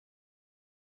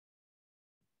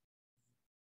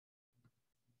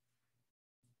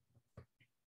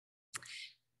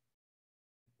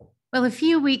Well, a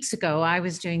few weeks ago, I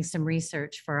was doing some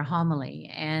research for a homily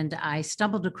and I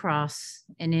stumbled across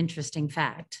an interesting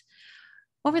fact.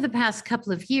 Over the past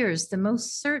couple of years, the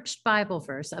most searched Bible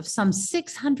verse of some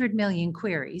 600 million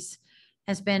queries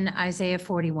has been Isaiah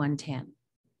 41:10.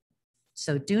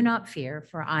 So do not fear,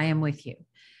 for I am with you.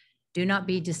 Do not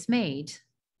be dismayed,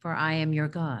 for I am your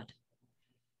God.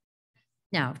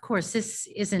 Now, of course, this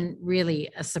isn't really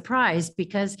a surprise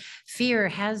because fear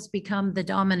has become the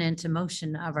dominant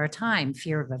emotion of our time.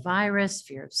 Fear of a virus,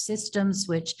 fear of systems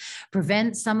which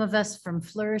prevent some of us from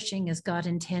flourishing as God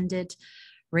intended,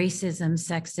 racism,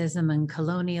 sexism, and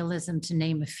colonialism, to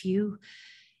name a few,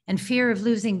 and fear of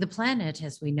losing the planet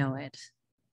as we know it.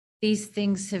 These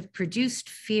things have produced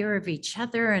fear of each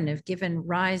other and have given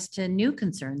rise to new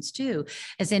concerns too,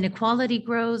 as inequality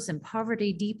grows and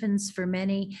poverty deepens for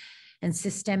many, and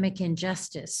systemic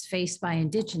injustice faced by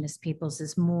Indigenous peoples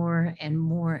is more and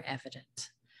more evident.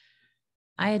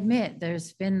 I admit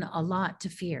there's been a lot to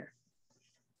fear.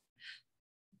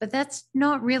 But that's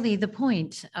not really the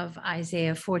point of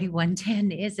Isaiah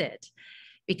 41:10, is it?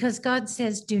 Because God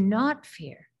says, do not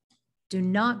fear, do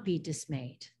not be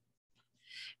dismayed.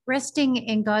 Resting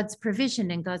in God's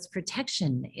provision and God's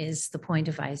protection is the point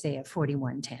of Isaiah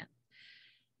 41:10.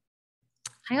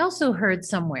 I also heard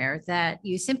somewhere that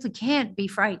you simply can't be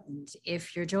frightened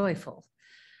if you're joyful.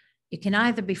 You can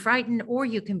either be frightened or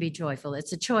you can be joyful.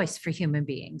 It's a choice for human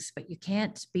beings, but you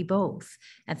can't be both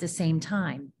at the same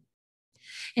time.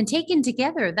 And taken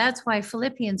together, that's why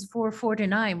Philippians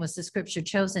 4:4-9 was the scripture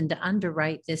chosen to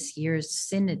underwrite this year's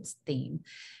Synod's theme,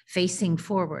 facing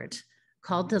forward,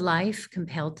 called to life,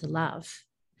 compelled to love.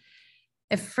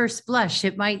 At first blush,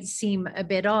 it might seem a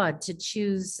bit odd to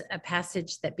choose a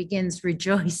passage that begins,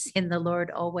 rejoice in the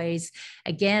Lord always.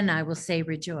 Again, I will say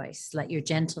rejoice. Let your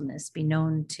gentleness be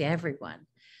known to everyone.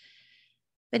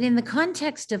 But in the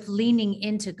context of leaning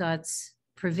into God's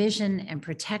provision and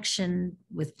protection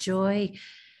with joy,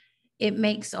 it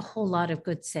makes a whole lot of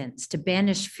good sense to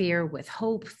banish fear with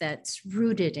hope that's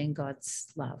rooted in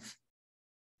God's love.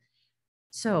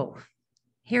 So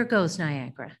here goes,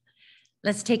 Niagara.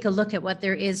 Let's take a look at what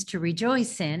there is to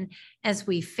rejoice in as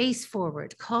we face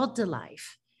forward, called to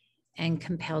life and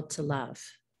compelled to love.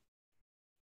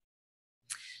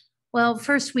 Well,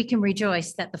 first we can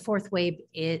rejoice that the fourth wave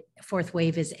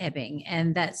is ebbing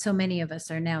and that so many of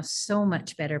us are now so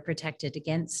much better protected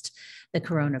against the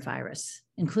coronavirus,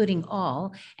 including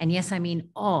all, and yes, I mean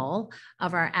all,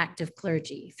 of our active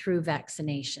clergy through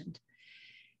vaccination.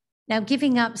 Now,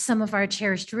 giving up some of our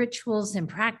cherished rituals and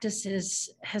practices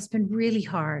has been really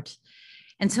hard.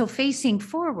 And so facing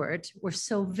forward, we're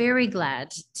so very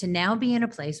glad to now be in a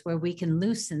place where we can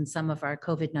loosen some of our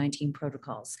COVID-19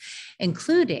 protocols,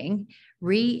 including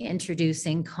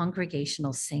reintroducing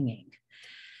congregational singing.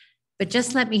 But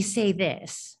just let me say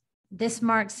this. This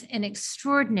marks an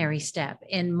extraordinary step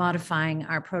in modifying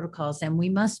our protocols, and we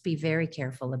must be very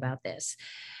careful about this.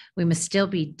 We must still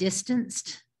be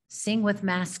distanced, sing with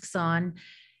masks on,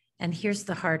 and here's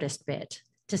the hardest bit,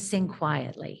 to sing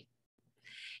quietly.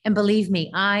 And believe me,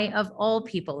 I, of all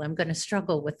people, am going to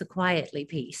struggle with the quietly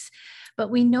piece. But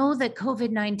we know that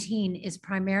COVID-19 is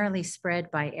primarily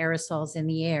spread by aerosols in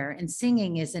the air, and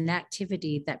singing is an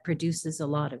activity that produces a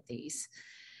lot of these.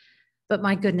 But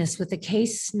my goodness, with the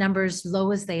case numbers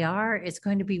low as they are, it's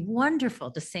going to be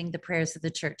wonderful to sing the prayers of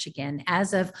the church again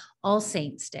as of All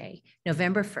Saints' Day,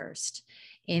 November 1st.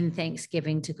 In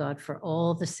thanksgiving to God for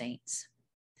all the saints.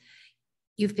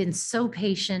 You've been so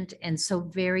patient and so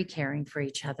very caring for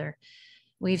each other.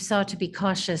 We've sought to be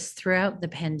cautious throughout the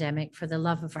pandemic for the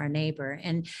love of our neighbor,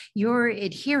 and your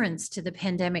adherence to the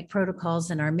pandemic protocols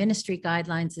and our ministry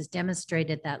guidelines has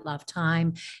demonstrated that love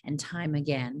time and time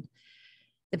again.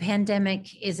 The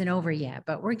pandemic isn't over yet,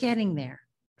 but we're getting there,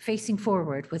 facing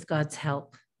forward with God's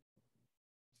help.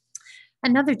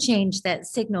 Another change that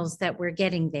signals that we're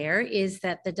getting there is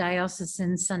that the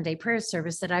diocesan Sunday prayer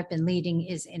service that I've been leading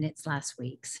is in its last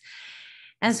weeks.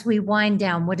 As we wind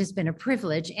down what has been a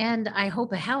privilege and I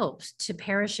hope a help to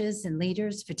parishes and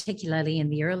leaders, particularly in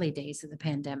the early days of the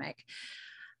pandemic,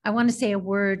 I want to say a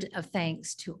word of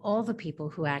thanks to all the people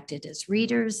who acted as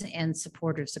readers and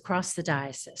supporters across the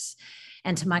diocese,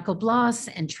 and to Michael Bloss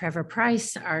and Trevor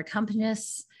Price, our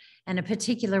accompanists, and a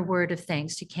particular word of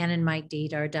thanks to Canon Mike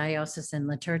Deed, our diocesan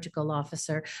liturgical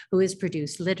officer, who has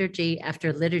produced liturgy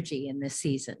after liturgy in this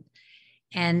season,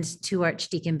 and to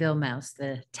Archdeacon Bill Mouse,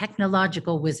 the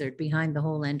technological wizard behind the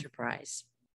whole enterprise.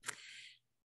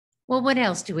 Well, what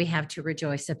else do we have to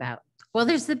rejoice about? Well,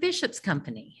 there's the Bishop's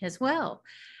Company as well.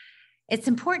 It's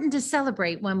important to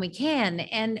celebrate when we can.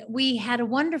 And we had a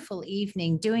wonderful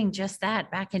evening doing just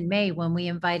that back in May when we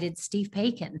invited Steve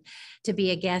Paikin to be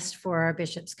a guest for our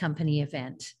Bishop's Company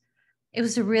event. It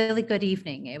was a really good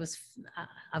evening. It was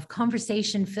a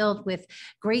conversation filled with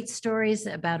great stories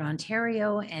about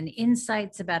Ontario and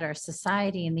insights about our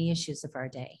society and the issues of our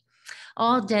day,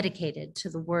 all dedicated to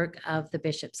the work of the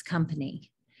Bishop's Company.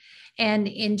 And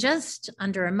in just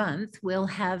under a month, we'll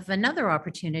have another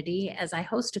opportunity as I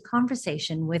host a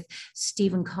conversation with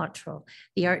Stephen Cottrell,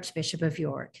 the Archbishop of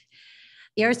York.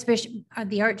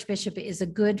 The Archbishop is a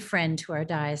good friend to our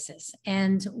diocese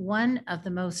and one of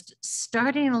the most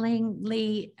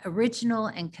startlingly original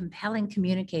and compelling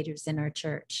communicators in our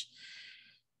church.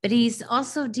 But he's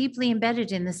also deeply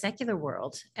embedded in the secular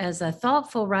world as a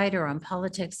thoughtful writer on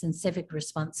politics and civic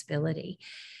responsibility.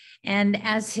 And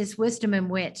as his wisdom and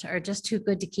wit are just too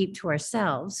good to keep to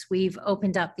ourselves, we've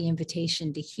opened up the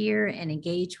invitation to hear and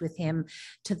engage with him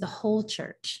to the whole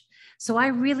church. So I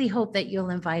really hope that you'll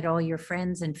invite all your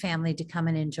friends and family to come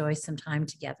and enjoy some time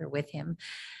together with him.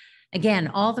 Again,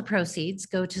 all the proceeds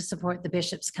go to support the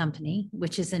Bishop's Company,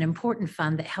 which is an important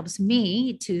fund that helps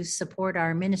me to support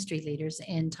our ministry leaders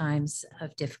in times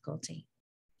of difficulty.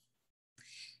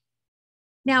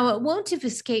 Now, it won't have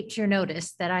escaped your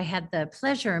notice that I had the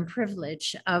pleasure and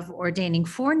privilege of ordaining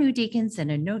 4 new deacons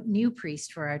and a new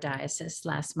priest for our diocese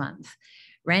last month.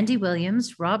 Randy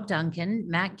Williams, Rob Duncan,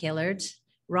 Matt Gillard,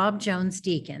 Rob Jones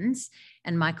deacons,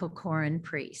 and Michael Corin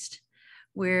priest.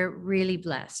 We're really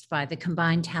blessed by the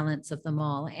combined talents of them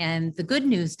all. And the good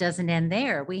news doesn't end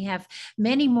there. We have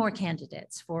many more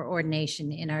candidates for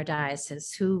ordination in our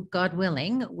diocese who, God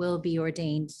willing, will be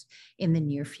ordained in the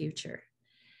near future.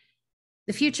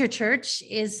 The future church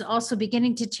is also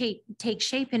beginning to take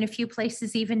shape in a few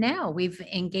places even now. We've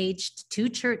engaged 2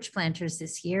 church planters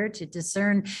this year to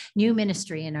discern new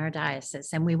ministry in our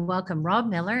diocese, and we welcome Rob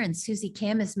Miller and Susie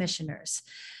Kim as missioners,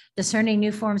 discerning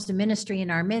new forms of ministry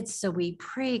in our midst. So we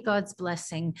pray God's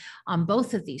blessing on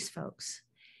both of these folks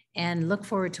and look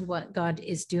forward to what God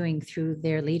is doing through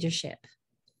their leadership.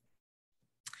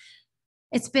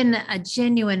 It's been a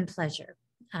genuine pleasure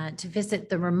to visit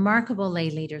the remarkable lay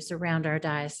leaders around our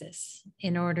diocese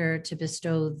in order to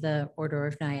bestow the Order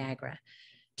of Niagara.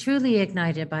 Truly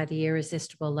ignited by the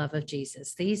irresistible love of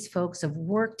Jesus, these folks have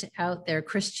worked out their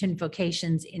Christian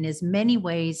vocations in as many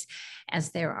ways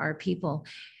as there are people.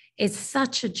 It's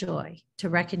such a joy to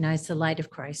recognize the light of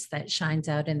Christ that shines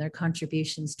out in their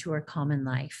contributions to our common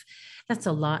life. That's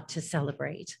a lot to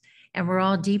celebrate. And we're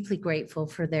all deeply grateful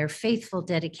for their faithful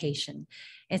dedication.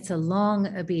 It's a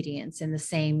long obedience in the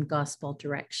same gospel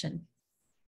direction.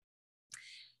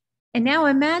 And now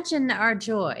imagine our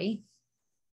joy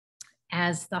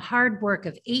as the hard work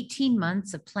of 18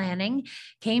 months of planning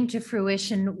came to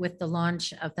fruition with the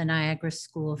launch of the Niagara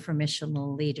School for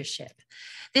Missional Leadership.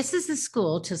 This is a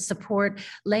school to support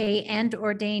lay and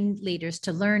ordained leaders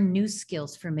to learn new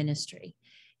skills for ministry.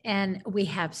 And we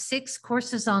have 6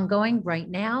 courses ongoing right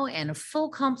now and a full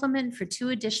complement for 2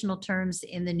 additional terms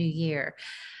in the new year.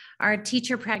 Our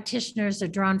teacher practitioners are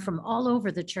drawn from all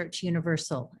over the Church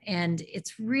Universal, and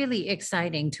it's really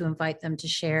exciting to invite them to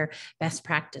share best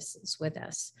practices with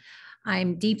us.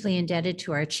 I'm deeply indebted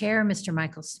to our chair, Mr.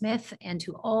 Michael Smith, and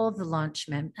to all the launch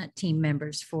team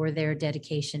members for their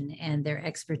dedication and their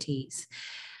expertise.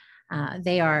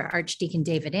 They are Archdeacon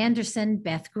David Anderson,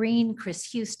 Beth Green, Chris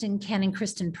Houston, Ken and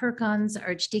Kristen Perkins,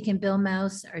 Archdeacon Bill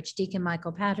Mouse, Archdeacon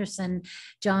Michael Patterson,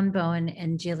 John Bowen,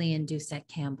 and Jillian Doucette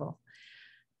Campbell.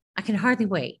 I can hardly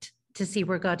wait to see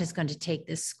where God is going to take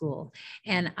this school.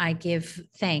 And I give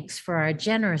thanks for our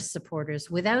generous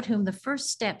supporters, without whom the first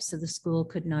steps of the school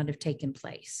could not have taken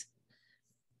place.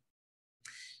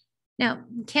 Now,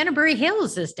 Canterbury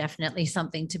Hills is definitely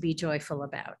something to be joyful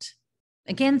about.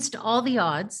 Against all the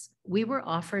odds, we were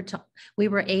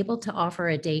able to offer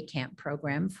a day camp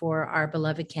program for our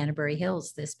beloved Canterbury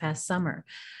Hills this past summer.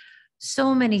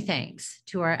 So many thanks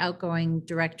to our outgoing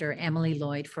director, Emily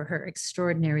Lloyd, for her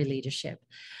extraordinary leadership.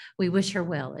 We wish her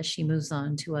well as she moves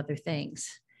on to other things.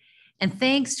 And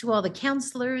thanks to all the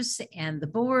counselors and the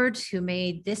board who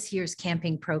made this year's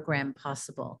camping program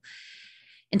possible.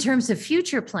 In terms of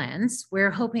future plans, we're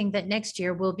hoping that next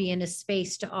year we'll be in a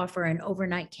space to offer an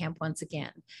overnight camp once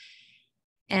again.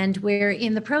 And we're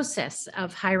in the process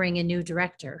of hiring a new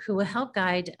director who will help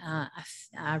guide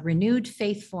a renewed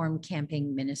faith-formed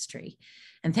camping ministry.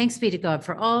 And thanks be to God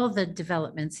for all the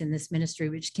developments in this ministry,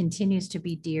 which continues to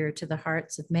be dear to the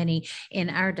hearts of many in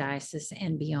our diocese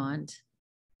and beyond.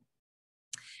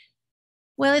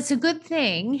 Well, it's a good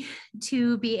thing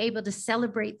to be able to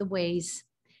celebrate the ways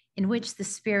in which the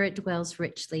Spirit dwells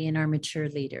richly in our mature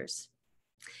leaders.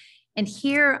 And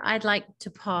here I'd like to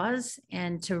pause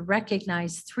and to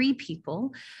recognize three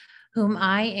people whom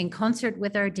I, in concert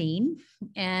with our dean,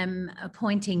 am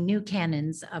appointing new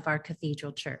canons of our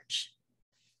cathedral church.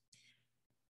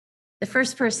 The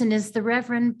first person is the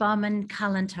Reverend Bauman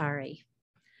Kalantari.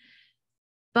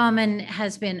 Bauman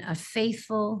has been a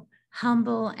faithful,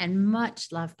 humble, and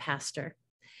much loved pastor.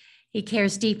 He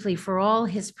cares deeply for all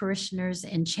his parishioners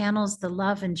and channels the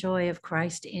love and joy of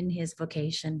Christ in his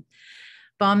vocation.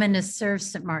 Bauman has served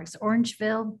St. Mark's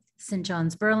Orangeville, St.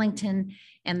 John's Burlington,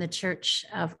 and the Church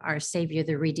of Our Savior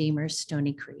the Redeemer,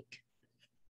 Stony Creek.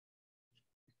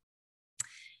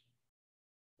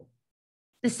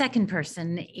 The second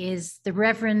person is the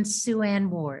Reverend Sue Ann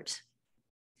Ward.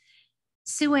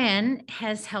 Sue Ann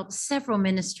has helped several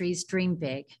ministries dream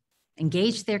big,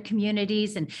 engage their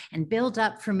communities, and build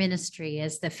up for ministry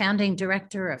as the founding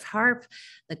director of HARP,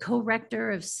 the co-rector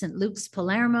of St. Luke's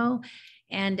Palermo,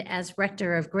 and as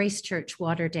rector of Grace Church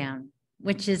Waterdown,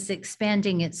 which is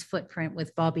expanding its footprint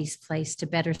with Bobby's Place to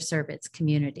better serve its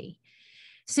community.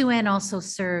 Sue Ann also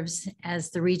serves as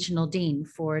the regional dean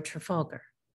for Trafalgar.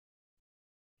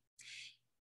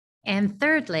 And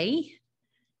thirdly,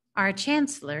 our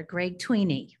Chancellor, Greg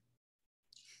Tweeney.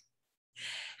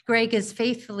 Greg has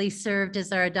faithfully served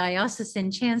as our diocesan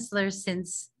chancellor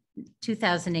since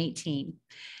 2018,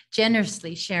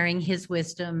 generously sharing his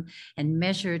wisdom and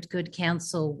measured good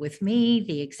counsel with me,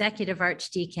 the executive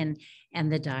archdeacon, and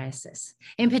the diocese.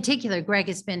 In particular, Greg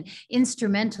has been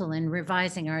instrumental in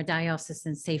revising our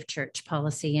diocesan safe church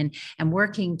policy and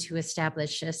working to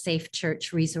establish a safe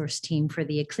church resource team for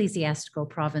the ecclesiastical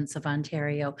province of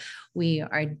Ontario. We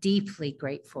are deeply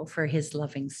grateful for his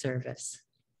loving service.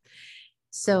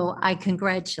 So I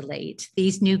congratulate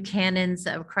these new canons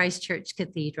of Christ Church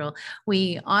Cathedral.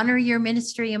 We honor your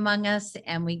ministry among us,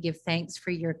 and we give thanks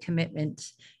for your commitment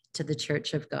to the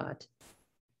Church of God.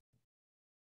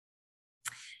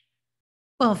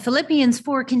 Well, Philippians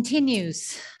 4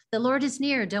 continues. The Lord is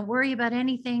near. Don't worry about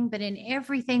anything, but in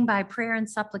everything by prayer and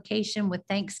supplication with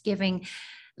thanksgiving,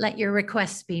 let your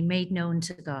requests be made known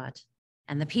to God.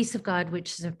 And the peace of God,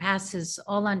 which surpasses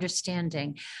all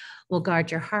understanding, will guard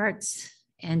your hearts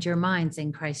and your minds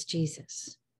in Christ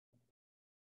Jesus.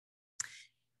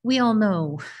 We all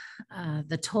know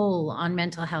the toll on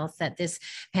mental health that this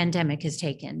pandemic has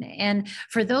taken. And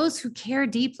for those who care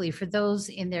deeply for those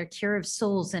in their cure of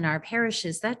souls in our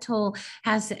parishes, that toll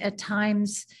has at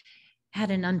times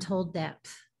had an untold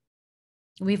depth.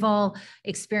 We've all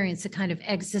experienced a kind of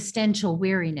existential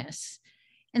weariness.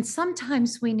 And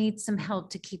sometimes we need some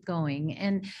help to keep going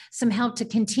and some help to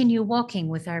continue walking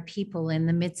with our people in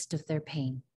the midst of their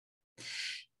pain.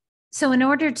 So in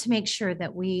order to make sure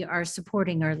that we are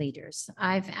supporting our leaders,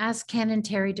 I've asked Canon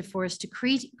Terry DeForest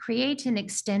to create an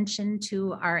extension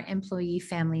to our employee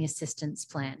family assistance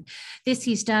plan. This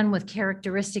he's done with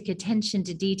characteristic attention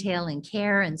to detail and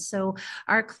care. And so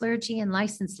our clergy and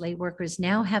licensed lay workers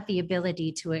now have the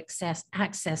ability to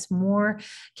access more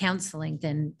counseling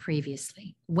than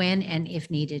previously, when and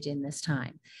if needed in this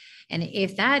time. And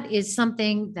if that is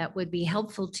something that would be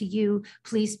helpful to you,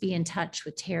 please be in touch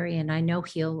with Terry, and I know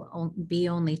he'll be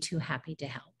only too happy to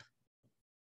help.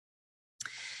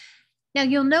 Now,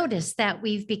 you'll notice that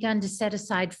we've begun to set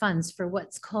aside funds for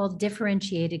what's called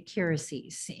differentiated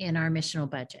curacies in our missional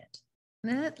budget.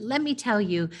 Let me tell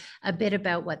you a bit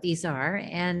about what these are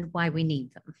and why we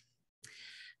need them.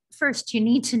 First, you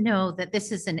need to know that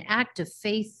this is an act of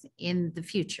faith in the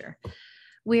future.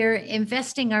 We're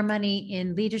investing our money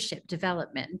in leadership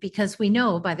development because we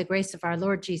know by the grace of our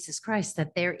Lord Jesus Christ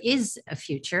that there is a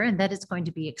future and that it's going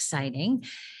to be exciting,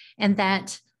 and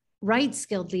that right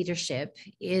skilled leadership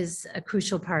is a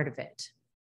crucial part of it.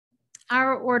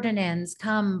 Our ordinands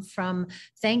come from,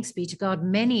 thanks be to God,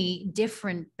 many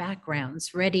different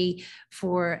backgrounds ready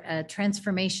for a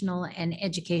transformational and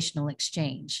educational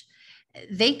exchange.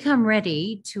 They come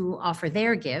ready to offer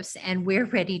their gifts, and we're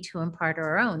ready to impart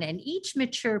our own. And each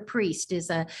mature priest is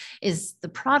the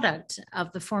product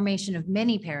of the formation of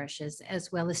many parishes, as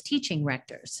well as teaching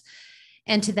rectors.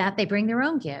 And to that, they bring their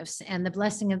own gifts and the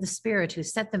blessing of the Spirit who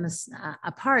set them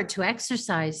apart to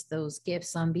exercise those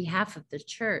gifts on behalf of the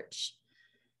church.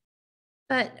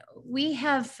 But we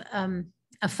have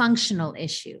a functional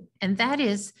issue, and that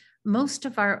is most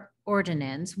of our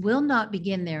ordinands will not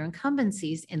begin their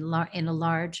incumbencies in a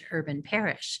large urban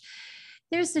parish.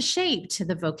 There's a shape to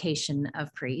the vocation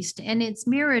of priest, and it's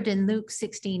mirrored in Luke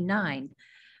 16:9.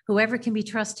 Whoever can be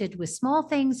trusted with small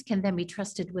things can then be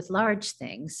trusted with large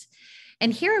things.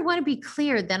 And here I want to be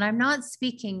clear that I'm not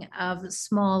speaking of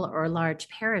small or large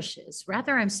parishes.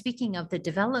 Rather, I'm speaking of the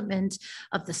development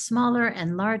of the smaller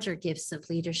and larger gifts of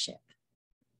leadership.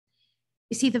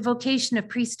 You see, the vocation of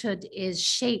priesthood is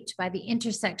shaped by the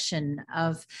intersection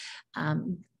of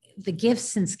the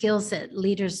gifts and skills that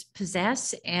leaders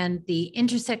possess and the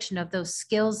intersection of those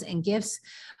skills and gifts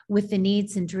with the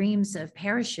needs and dreams of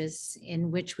parishes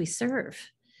in which we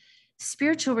serve.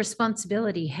 Spiritual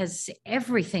responsibility has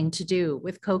everything to do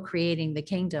with co-creating the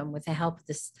kingdom with the help of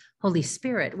the Holy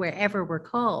Spirit wherever we're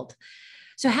called.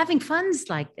 So having funds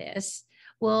like this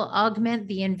will augment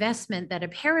the investment that a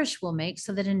parish will make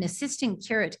so that an assistant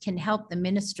curate can help the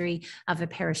ministry of a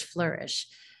parish flourish.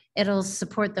 It'll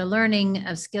support the learning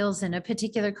of skills in a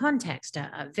particular context,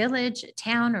 a village, a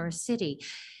town, or a city.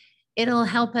 It'll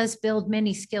help us build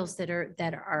many skills that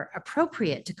are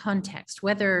appropriate to context,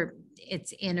 whether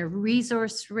it's in a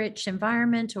resource-rich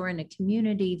environment or in a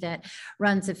community that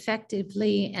runs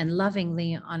effectively and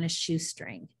lovingly on a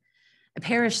shoestring. A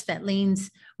parish that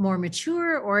leans more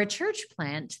mature or a church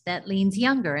plant that leans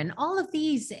younger. And all of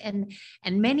these and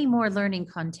many more learning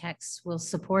contexts will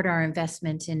support our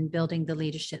investment in building the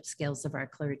leadership skills of our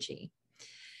clergy.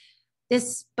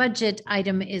 This budget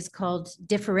item is called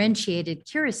differentiated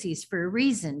curacies for a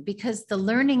reason, because the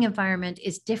learning environment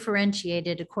is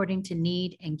differentiated according to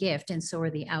need and gift, and so are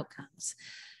the outcomes.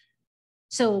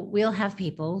 So we'll have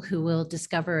people who will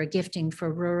discover a gifting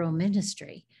for rural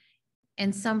ministry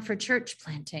and some for church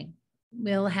planting.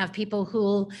 We'll have people who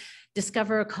will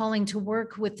discover a calling to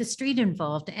work with the street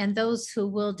involved, and those who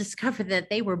will discover that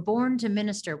they were born to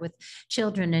minister with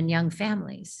children and young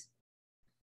families.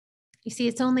 You see,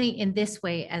 it's only in this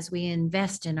way, as we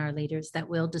invest in our leaders, that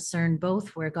we'll discern both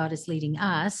where God is leading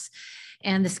us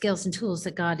and the skills and tools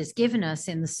that God has given us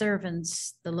in the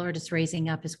servants the Lord is raising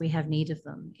up as we have need of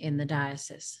them in the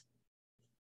diocese.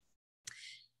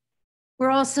 We're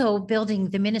also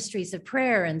building the ministries of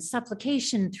prayer and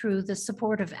supplication through the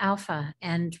support of Alpha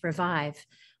and Revive.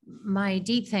 My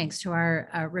deep thanks to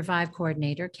our Revive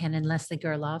coordinator, Ken and Leslie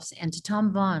Gerlofs, and to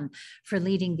Tom Vaughn for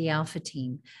leading the Alpha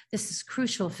team. This is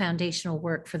crucial foundational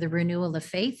work for the renewal of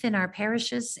faith in our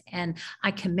parishes, and I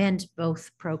commend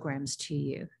both programs to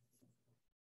you.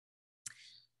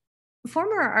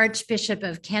 Former Archbishop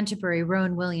of Canterbury,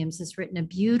 Rowan Williams, has written a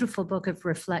beautiful book of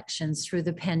reflections through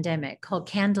the pandemic called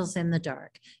Candles in the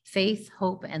Dark: Faith,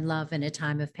 Hope, and Love in a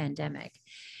Time of Pandemic.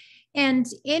 And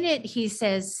in it, he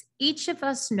says, each of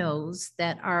us knows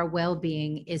that our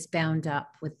well-being is bound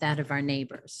up with that of our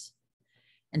neighbors.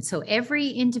 And so every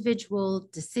individual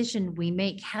decision we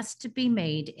make has to be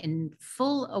made in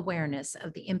full awareness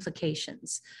of the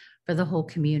implications for the whole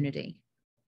community.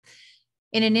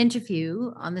 In an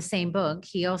interview on the same book,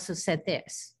 he also said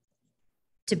this: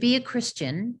 to be a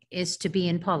Christian is to be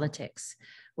in politics,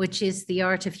 which is the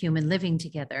art of human living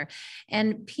together.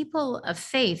 And people of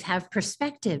faith have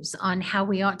perspectives on how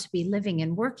we ought to be living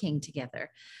and working together.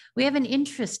 We have an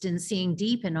interest in seeing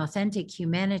deep and authentic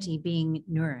humanity being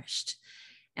nourished.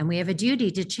 And we have a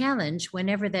duty to challenge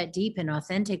whenever that deep and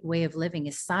authentic way of living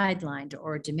is sidelined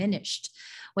or diminished,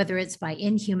 whether it's by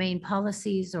inhumane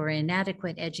policies or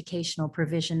inadequate educational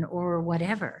provision or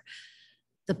whatever.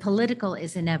 The political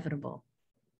is inevitable.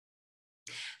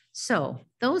 So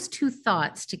those two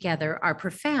thoughts together are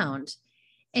profound,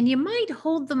 and you might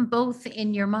hold them both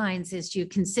in your minds as you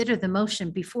consider the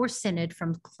motion before Synod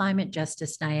from Climate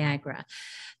Justice Niagara,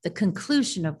 the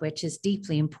conclusion of which is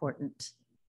deeply important.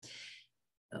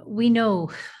 We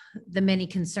know the many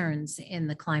concerns in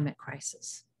the climate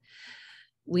crisis.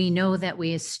 We know that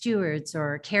we as stewards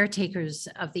or caretakers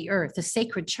of the earth, the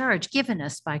sacred charge given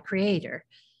us by Creator,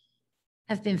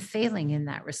 have been failing in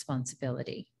that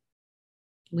responsibility.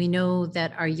 We know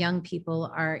that our young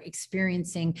people are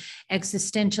experiencing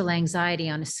existential anxiety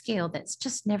on a scale that's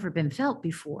just never been felt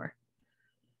before.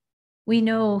 We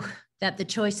know that the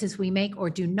choices we make or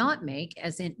do not make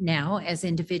as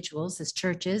individuals, as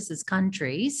churches, as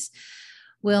countries,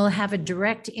 will have a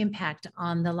direct impact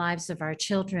on the lives of our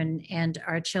children and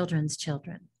our children's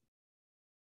children.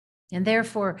 And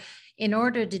therefore, in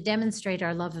order to demonstrate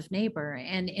our love of neighbor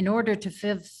and in order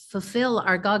to fulfill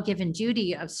our God-given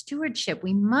duty of stewardship,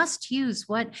 we must use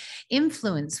what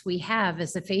influence we have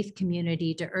as a faith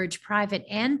community to urge private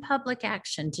and public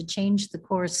action to change the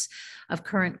course of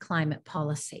current climate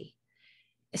policy.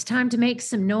 It's time to make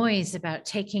some noise about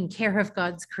taking care of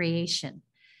God's creation.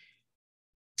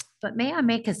 But may I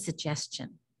make a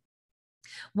suggestion?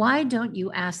 Why don't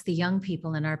you ask the young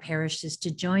people in our parishes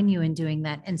to join you in doing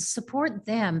that and support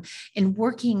them in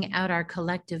working out our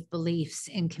collective beliefs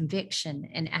in conviction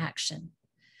and action?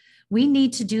 We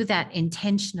need to do that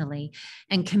intentionally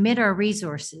and commit our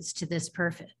resources to this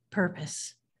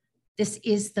purpose. This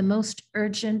is the most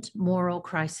urgent moral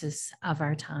crisis of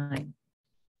our time.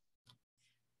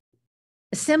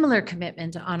 A similar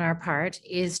commitment on our part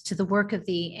is to the work of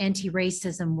the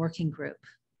Anti-Racism Working Group.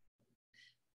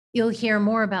 You'll hear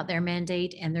more about their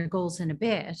mandate and their goals in a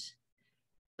bit,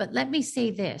 but let me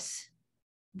say this.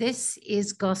 This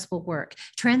is gospel work,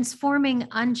 transforming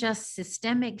unjust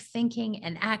systemic thinking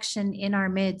and action in our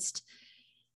midst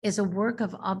is a work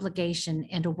of obligation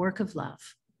and a work of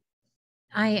love.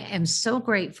 I am so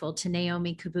grateful to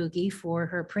Naomi Kabugi for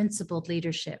her principled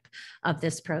leadership of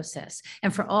this process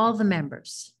and for all the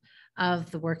members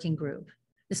of the working group.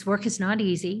 This work is not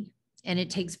easy, and it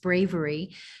takes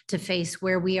bravery to face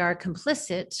where we are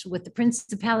complicit with the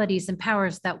principalities and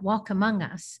powers that walk among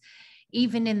us,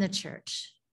 even in the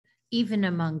church, even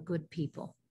among good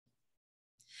people.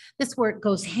 This work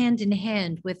goes hand in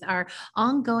hand with our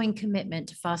ongoing commitment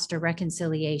to foster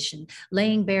reconciliation,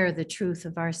 laying bare the truth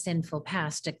of our sinful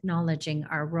past, acknowledging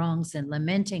our wrongs, and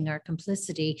lamenting our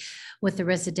complicity with the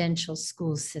residential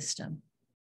school system.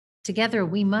 Together,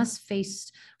 we must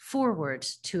face forward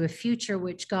to a future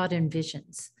which God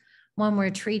envisions, one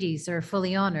where treaties are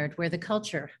fully honored, where the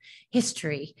culture,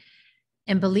 history,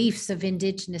 and beliefs of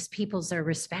Indigenous peoples are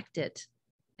respected,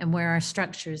 and where our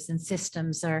structures and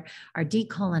systems are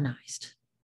decolonized.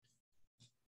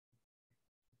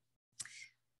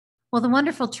 Well, the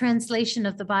wonderful translation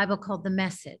of the Bible called The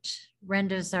Message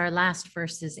renders our last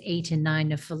verses 8 and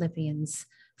 9 of Philippians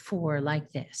 4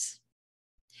 like this.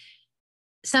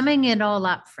 Summing it all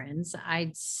up, friends,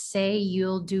 I'd say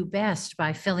you'll do best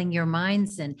by filling your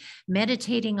minds and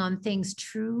meditating on things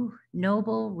true,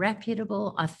 noble,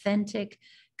 reputable, authentic,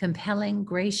 compelling,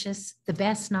 gracious, the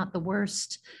best, not the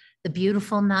worst, the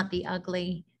beautiful, not the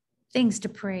ugly, things to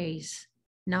praise,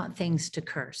 not things to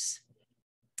curse.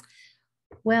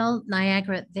 Well,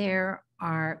 Niagara, there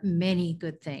are many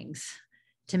good things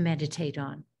to meditate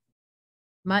on,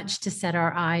 much to set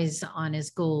our eyes on as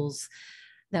goals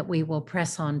that we will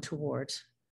press on toward.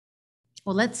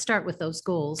 Well, let's start with those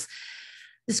goals.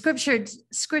 The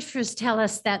scriptures tell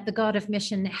us that the God of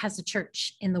mission has a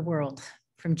church in the world.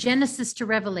 From Genesis to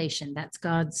Revelation, that's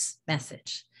God's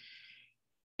message.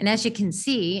 And as you can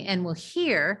see and will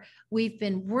hear, we've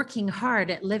been working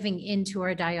hard at living into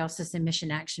our diocesan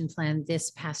mission action plan this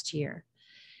past year.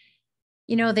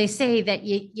 You know, they say that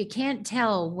you can't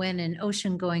tell when an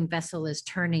ocean-going vessel is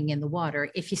turning in the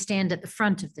water if you stand at the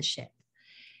front of the ship.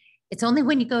 It's only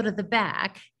when you go to the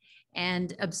back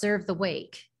and observe the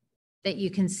wake that you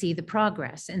can see the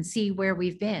progress and see where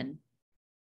we've been.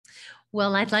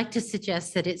 Well, I'd like to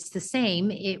suggest that it's the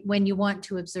same when you want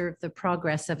to observe the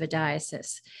progress of a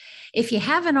diocese. If you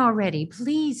haven't already,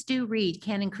 please do read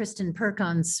Canon Kristen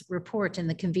Perkon's report in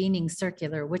the convening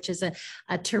circular, which is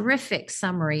a terrific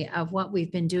summary of what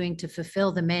we've been doing to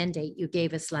fulfill the mandate you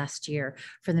gave us last year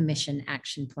for the Mission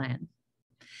Action Plan.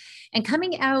 And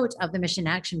coming out of the mission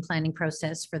action planning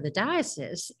process for the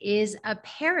diocese is a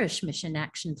parish mission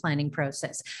action planning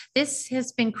process. This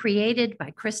has been created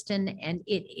by Kristen and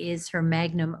it is her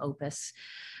magnum opus.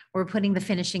 We're putting the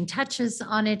finishing touches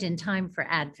on it in time for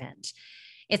Advent.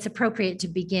 It's appropriate to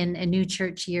begin a new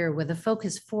church year with a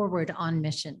focus forward on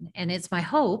mission. And it's my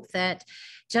hope that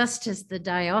just as the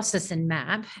diocesan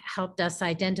map helped us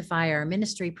identify our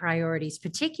ministry priorities,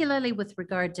 particularly with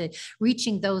regard to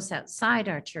reaching those outside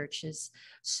our churches,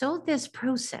 so this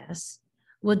process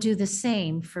will do the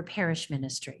same for parish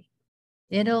ministry.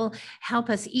 It'll help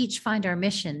us each find our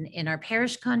mission in our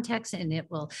parish context, and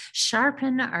it will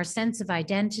sharpen our sense of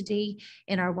identity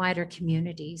in our wider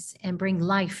communities and bring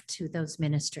life to those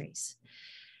ministries.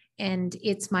 And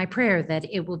it's my prayer that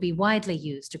it will be widely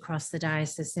used across the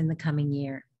diocese in the coming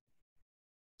year.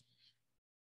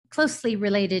 Closely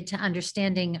related to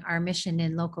understanding our mission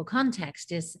in local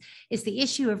context is the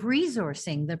issue of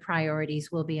resourcing the priorities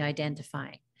we'll be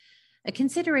identifying. A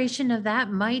consideration of that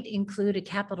might include a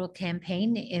capital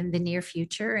campaign in the near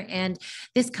future. And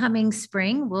this coming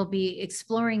spring, we'll be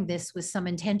exploring this with some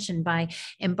intention by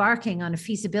embarking on a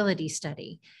feasibility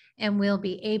study. And we'll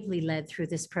be ably led through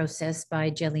this process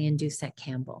by Jillian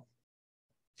Doucette-Campbell.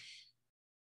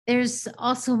 There's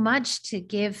also much to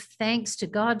give thanks to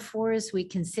God for as we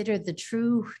consider the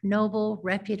true, noble,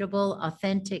 reputable,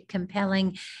 authentic,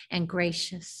 compelling, and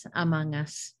gracious among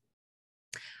us.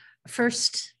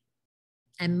 First,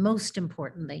 and most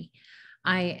importantly,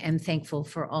 I am thankful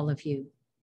for all of you.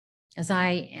 As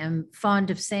I am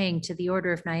fond of saying to the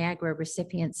Order of Niagara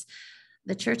recipients,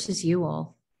 the church is you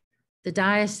all. The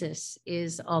diocese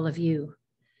is all of you,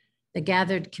 the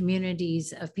gathered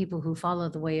communities of people who follow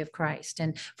the way of Christ.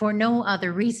 And for no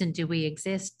other reason do we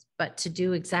exist but to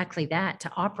do exactly that,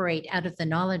 to operate out of the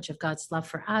knowledge of God's love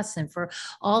for us and for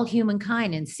all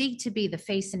humankind, and seek to be the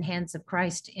face and hands of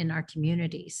Christ in our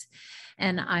communities.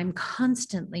 And I'm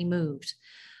constantly moved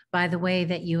by the way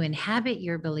that you inhabit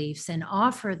your beliefs and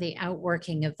offer the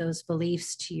outworking of those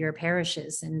beliefs to your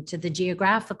parishes and to the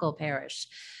geographical parish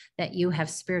that you have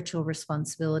spiritual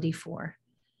responsibility for,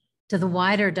 to the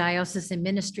wider diocesan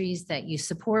ministries that you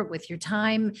support with your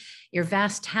time, your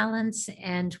vast talents,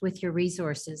 and with your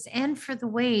resources, and for the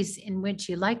ways in which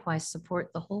you likewise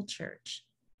support the whole church.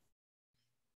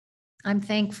 I'm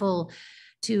thankful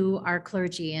to our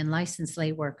clergy and licensed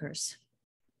lay workers.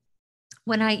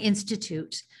 When I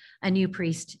institute a new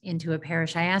priest into a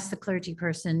parish, I ask the clergy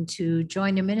person to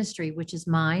join a ministry, which is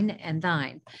mine and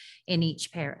thine, in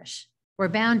each parish. We're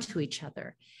bound to each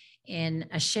other in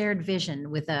a shared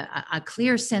vision with a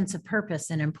clear sense of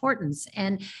purpose and importance.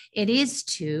 And it is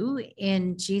to,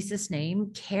 in Jesus'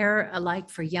 name, care alike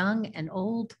for young and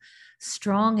old,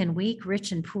 strong and weak,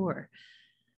 rich and poor.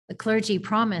 The clergy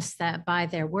promise that by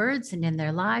their words and in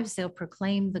their lives, they'll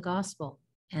proclaim the gospel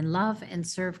and love and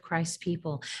serve Christ's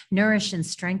people, nourish and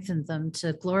strengthen them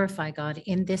to glorify God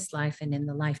in this life and in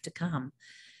the life to come.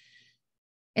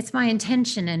 It's my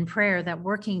intention and prayer that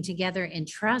working together in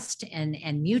trust and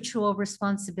mutual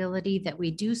responsibility, that we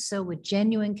do so with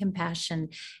genuine compassion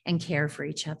and care for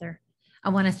each other. I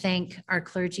want to thank our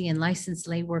clergy and licensed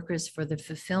lay workers for the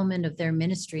fulfillment of their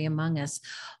ministry among us,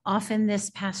 often this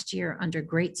past year under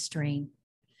great strain.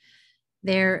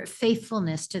 Their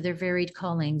faithfulness to their varied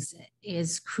callings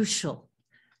is crucial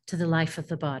to the life of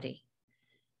the body.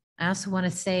 I also want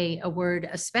to say a word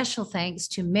of special thanks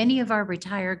to many of our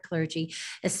retired clergy,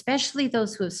 especially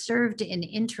those who have served in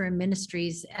interim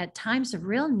ministries at times of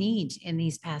real need in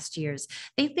these past years.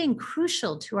 They've been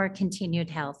crucial to our continued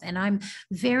health, and I'm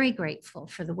very grateful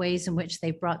for the ways in which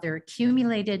they brought their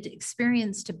accumulated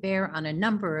experience to bear on a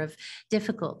number of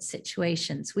difficult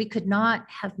situations. We could not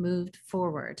have moved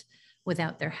forward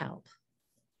without their help.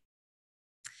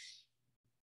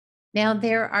 Now,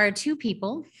 there are two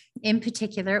people in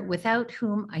particular without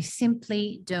whom I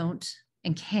simply don't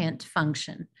and can't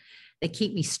function. They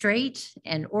keep me straight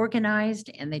and organized,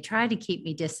 and they try to keep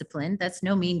me disciplined. That's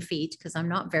no mean feat because I'm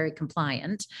not very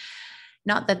compliant.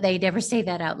 Not that they'd ever say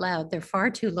that out loud. They're far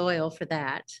too loyal for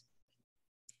that.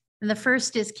 And the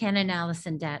first is Canon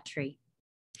Alison Dattry.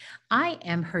 I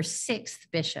am her 6th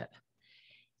bishop.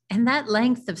 And that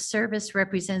length of service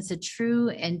represents a true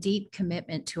and deep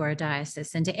commitment to our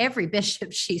diocese and to every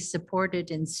bishop she's supported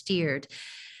and steered.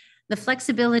 The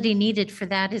flexibility needed for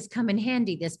that has come in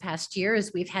handy this past year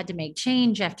as we've had to make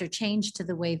change after change to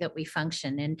the way that we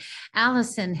function. And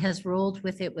Alison has rolled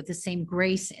with it with the same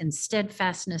grace and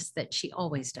steadfastness that she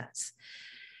always does.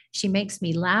 She makes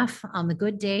me laugh on the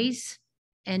good days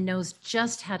and knows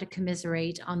just how to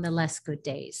commiserate on the less good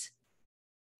days.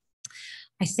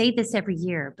 I say this every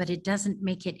year, but it doesn't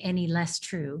make it any less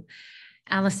true.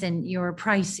 Alison, your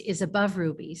price is above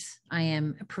rubies. I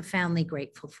am profoundly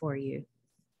grateful for you.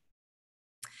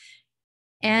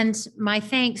 And my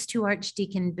thanks to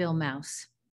Archdeacon Bill Mouse.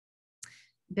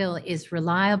 Bill is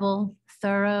reliable,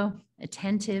 thorough,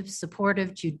 attentive,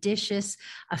 supportive, judicious,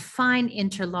 a fine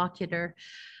interlocutor,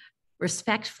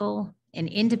 respectful, an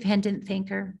independent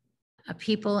thinker, a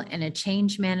people and a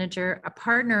change manager, a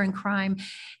partner in crime,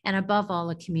 and above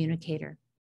all, a communicator.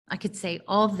 I could say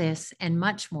all this and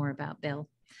much more about Bill.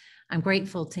 I'm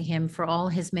grateful to him for all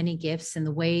his many gifts and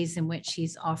the ways in which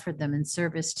he's offered them in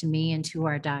service to me and to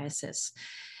our diocese.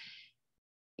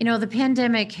 You know, the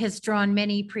pandemic has drawn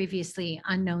many previously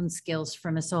unknown skills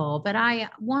from us all, but I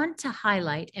want to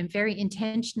highlight and very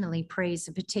intentionally praise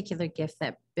a particular gift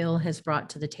that Bill has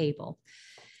brought to the table.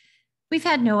 We've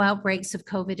had no outbreaks of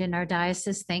COVID in our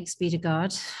diocese, thanks be to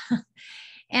God.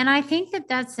 And I think that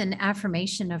that's an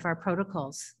affirmation of our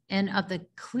protocols and of the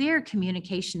clear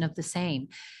communication of the same.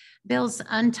 Bill's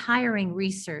untiring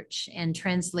research and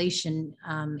translation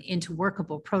into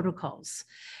workable protocols,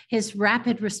 his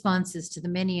rapid responses to the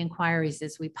many inquiries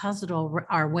as we puzzled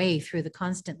our way through the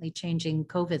constantly changing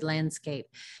COVID landscape,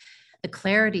 the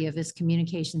clarity of his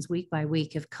communications week by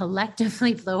week have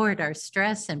collectively lowered our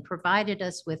stress and provided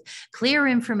us with clear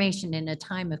information in a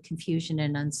time of confusion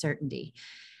and uncertainty.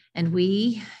 And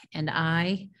we and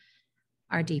I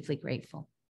are deeply grateful.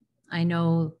 I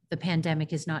know the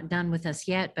pandemic is not done with us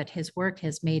yet, but his work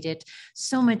has made it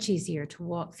so much easier to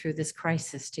walk through this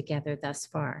crisis together thus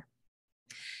far.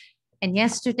 And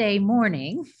yesterday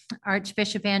morning,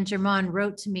 Archbishop Anne Germain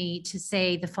wrote to me to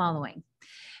say the following: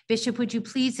 Bishop, would you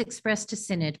please express to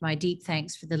Synod my deep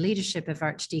thanks for the leadership of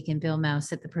Archdeacon Bill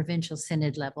Mouse at the provincial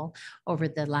Synod level over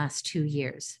the last 2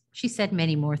 years. She said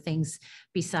many more things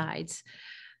besides.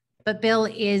 But Bill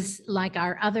is like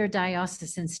our other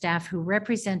diocesan staff who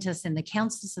represent us in the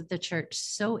councils of the church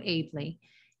so ably,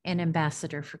 an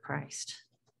ambassador for Christ.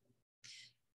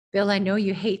 Bill, I know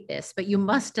you hate this, but you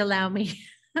must allow me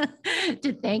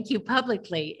to thank you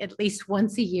publicly at least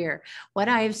once a year. What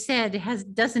I have said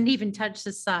doesn't even touch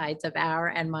the sides of our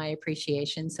and my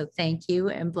appreciation. So thank you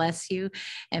and bless you,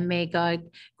 and may God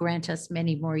grant us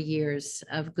many more years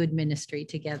of good ministry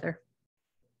together.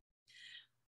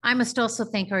 I must also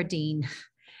thank our Dean.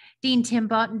 Dean Tim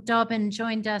Dobbin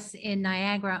joined us in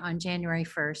Niagara on January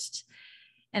 1st.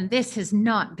 And this has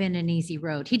not been an easy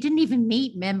road. He didn't even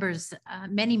meet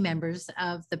many members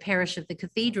of the parish of the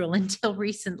cathedral until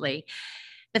recently.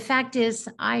 The fact is,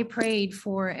 I prayed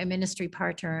for a ministry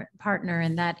partner,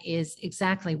 and that is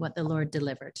exactly what the Lord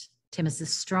delivered. Tim is a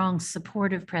strong,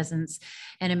 supportive presence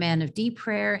and a man of deep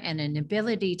prayer and an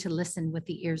ability to listen with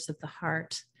the ears of the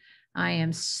heart. I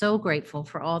am so grateful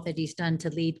for all that he's done to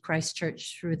lead Christ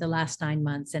Church through the last 9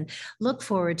 months and look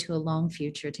forward to a long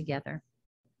future together.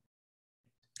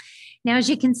 Now,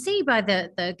 as you can see by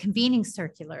the convening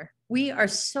circular, we are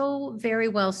so very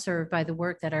well served by the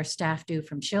work that our staff do,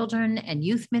 from children and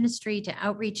youth ministry to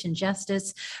outreach and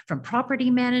justice, from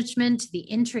property management to the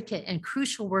intricate and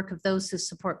crucial work of those who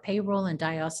support payroll and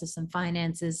diocesan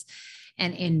finances,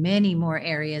 and in many more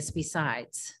areas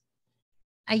besides.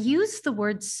 I use the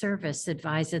word service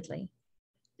advisedly.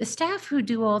 The staff who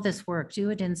do all this work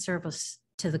do it in service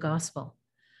to the gospel.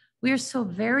 We are so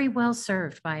very well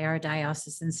served by our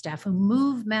diocesan staff who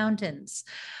move mountains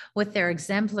with their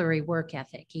exemplary work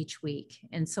ethic each week.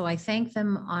 And so I thank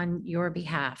them on your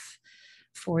behalf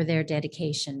for their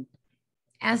dedication,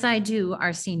 as I do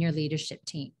our senior leadership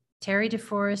team. Terry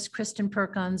DeForest, Kristen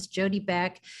Perkins, Jody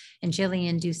Beck, and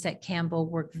Jillian Doucette Campbell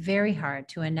work very hard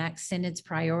to enact Synod's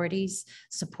priorities,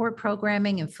 support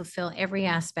programming, and fulfill every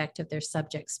aspect of their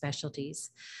subject specialties.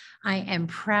 I am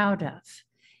proud of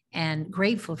and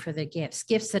grateful for the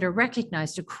gifts that are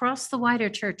recognized across the wider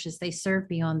church as they serve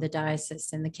beyond the diocese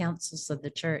and the councils of the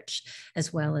church,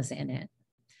 as well as in it.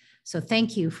 So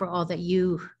thank you for all that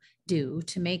you do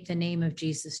to make the name of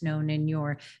Jesus known in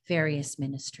your various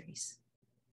ministries.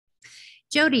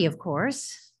 Jody, of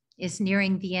course, is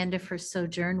nearing the end of her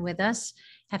sojourn with us,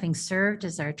 having served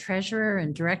as our treasurer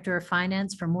and director of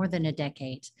finance for more than a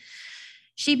decade.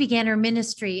 She began her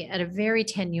ministry at a very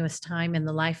tenuous time in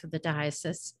the life of the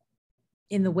diocese,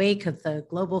 in the wake of the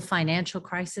global financial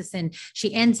crisis, and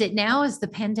she ends it now as the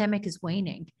pandemic is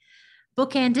waning.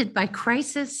 Bookended by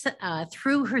crisis,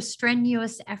 through her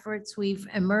strenuous efforts, we've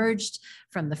emerged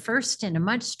from the first in a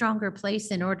much stronger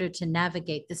place in order to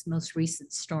navigate this most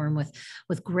recent storm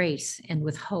with grace and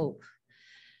with hope.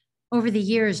 Over the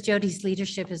years, Jody's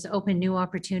leadership has opened new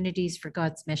opportunities for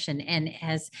God's mission and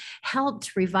has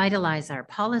helped revitalize our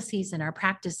policies and our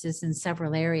practices in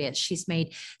several areas. She's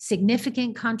made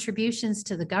significant contributions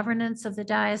to the governance of the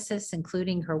diocese,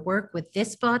 including her work with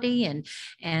this body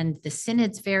and the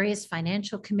Synod's various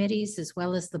financial committees, as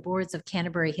well as the boards of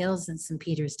Canterbury Hills and St.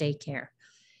 Peter's Daycare.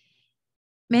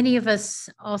 Many of us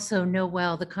also know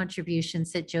well the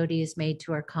contributions that Jody has made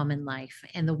to our common life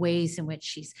and the ways in which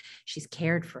she's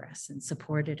cared for us and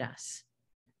supported us.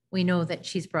 We know that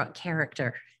she's brought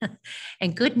character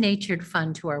and good-natured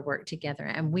fun to our work together,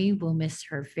 and we will miss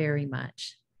her very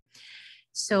much.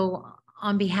 So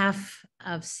on behalf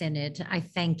of Synod, I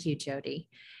thank you, Jody.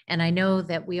 And I know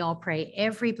that we all pray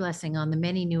every blessing on the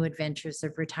many new adventures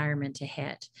of retirement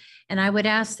ahead. And I would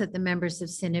ask that the members of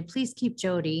Synod please keep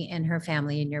Jody and her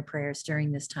family in your prayers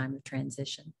during this time of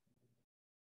transition.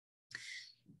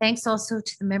 Thanks also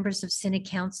to the members of Synod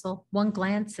Council. One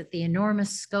glance at the enormous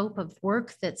scope of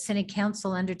work that Synod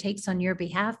Council undertakes on your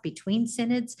behalf between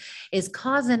synods is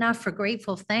cause enough for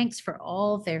grateful thanks for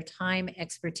all their time,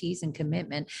 expertise, and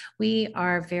commitment. We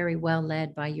are very well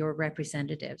led by your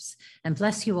representatives, and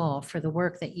bless you all for the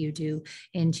work that you do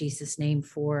in Jesus' name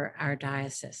for our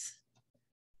diocese.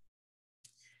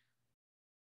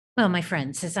 Well, my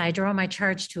friends, as I draw my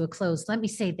charge to a close, let me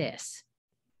say this.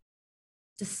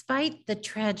 Despite the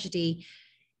tragedy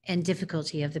and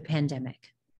difficulty of the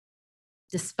pandemic,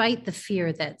 despite the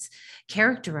fear that's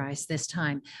characterized this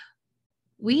time,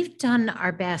 we've done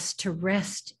our best to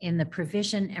rest in the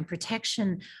provision and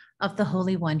protection of the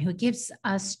Holy One, who gives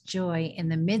us joy in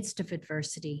the midst of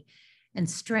adversity and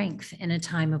strength in a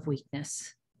time of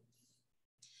weakness.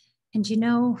 And you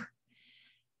know,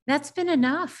 that's been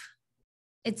enough.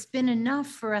 It's been enough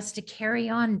for us to carry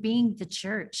on being the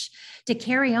church, to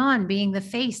carry on being the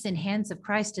face and hands of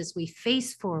Christ as we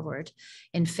face forward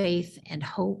in faith and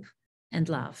hope and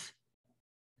love.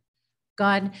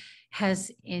 God has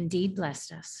indeed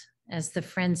blessed us, as the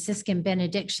Franciscan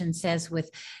benediction says, with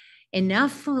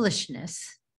enough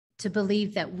foolishness to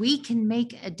believe that we can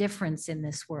make a difference in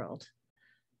this world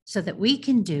so that we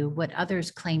can do what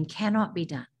others claim cannot be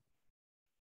done.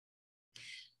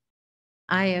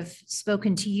 I have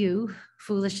spoken to you,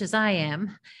 foolish as I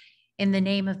am, in the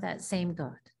name of that same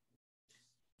God,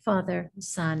 Father,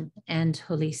 Son, and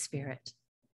Holy Spirit.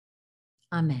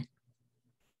 Amen.